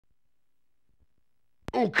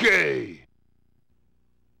Okay.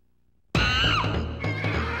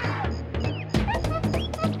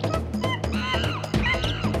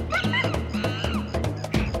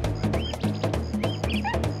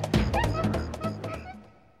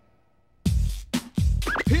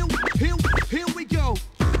 Here we go.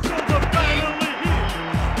 So we're finally here,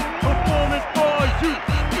 performing for you.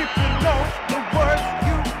 If you know the words,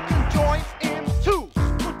 you can join in too.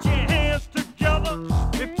 Put your hands together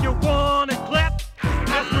if you wanna clap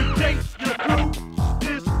as we take you through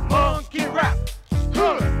this monkey rap.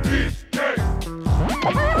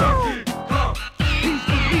 He's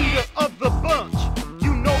the leader of the bunch.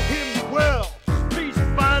 You know him well. He's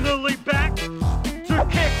finally back to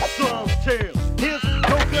kick some tail. His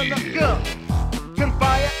coconut gun can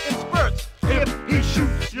fire in spurts. If he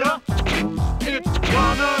shoots ya, it's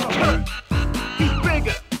gonna hurt. He's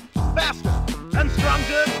bigger, faster, and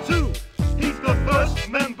stronger too. He's the first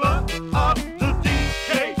member of the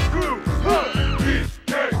DK crew.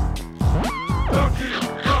 DK, Donkey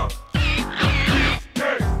Kong. DK,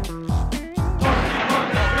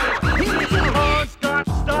 His horns got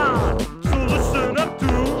style, so listen up to.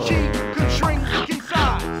 She can shrink in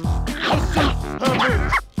size to suit her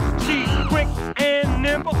moves. She's quick and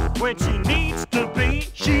nimble when she needs to be.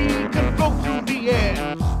 She can go through the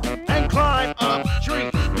air and climb up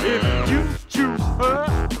trees. If you choose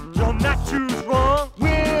her, you'll not choose wrong.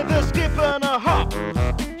 With a skip and a hop,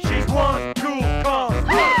 she's one cool Kong.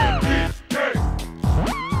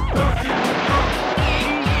 He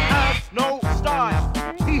has no style,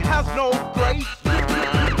 he has no grace.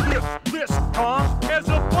 This Kong has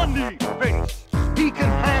a funny face. He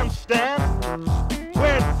can handstand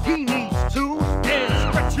when he needs to, and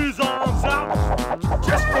stretch his arms out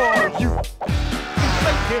just for you.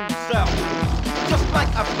 Inflate himself just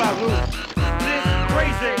like a balloon. This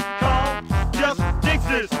crazy Kong just digs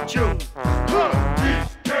his tune.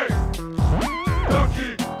 DK,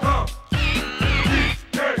 Donkey Kong.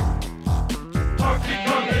 DK, Donkey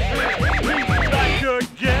Kong is here. He's back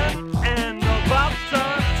again and about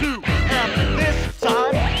time too. And this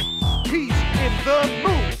time he's in the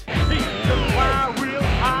mood. He can fly real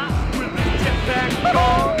high with his jetpack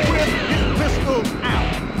on, with his pistols out.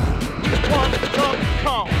 Just one tough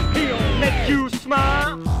Kong, he'll make you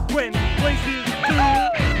smile when he plays his tune.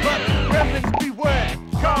 But gremlins beware,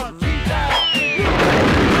 'cause he's out to you.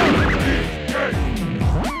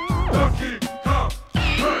 Donkey Kong.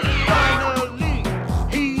 Finally,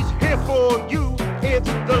 he's here for you.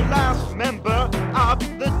 It's the last member of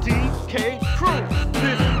the DK crew.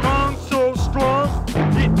 This Kong's so strong,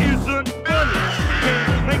 it isn't funny.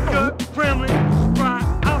 Can't make a gremlin cry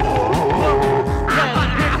out for love. Can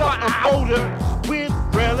pick up a boulder with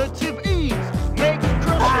relative ease. Makes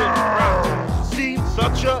crushing round seem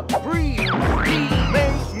such a breeze. He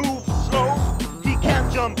may move slow, he can't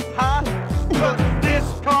jump high, but this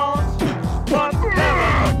Kong's one hell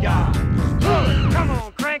of a guy. Come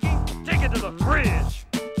on, Cranky, take it to the fridge.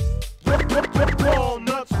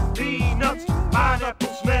 Walnuts, peanuts,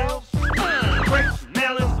 pineapple smells, grapes,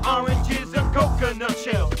 melons, oranges, and coconut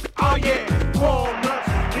shells. Oh yeah, walnuts,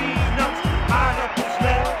 peanuts, pineapple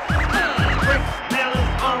smells, grapes,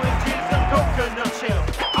 melons, oranges, and coconut shells.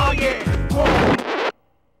 Oh yeah,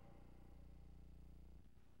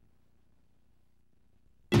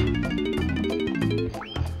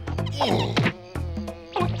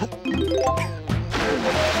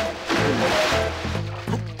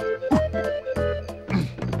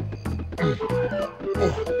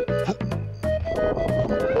 Oh.